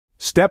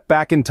Step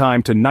back in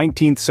time to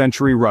 19th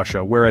century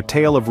Russia, where a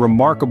tale of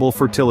remarkable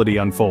fertility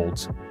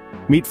unfolds.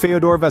 Meet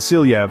Feodor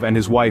Vassilyev and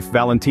his wife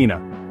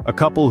Valentina, a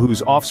couple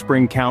whose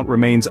offspring count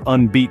remains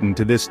unbeaten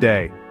to this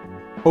day.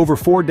 Over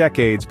 4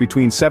 decades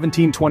between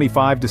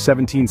 1725 to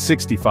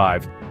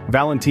 1765,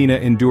 Valentina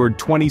endured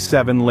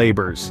 27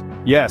 labors.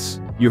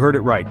 Yes, you heard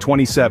it right,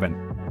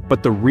 27.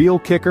 But the real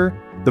kicker?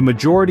 The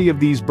majority of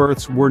these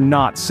births were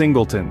not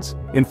singletons.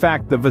 In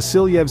fact, the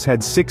Vassilyevs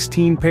had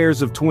 16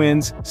 pairs of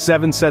twins,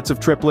 7 sets of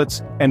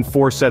triplets, and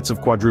 4 sets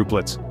of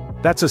quadruplets.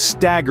 That's a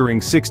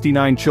staggering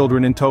 69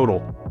 children in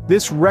total.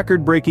 This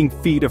record-breaking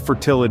feat of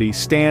fertility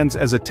stands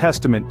as a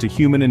testament to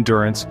human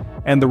endurance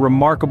and the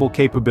remarkable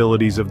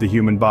capabilities of the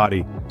human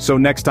body. So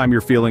next time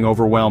you're feeling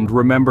overwhelmed,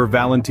 remember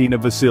Valentina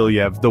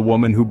Vassilyev, the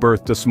woman who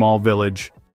birthed a small village.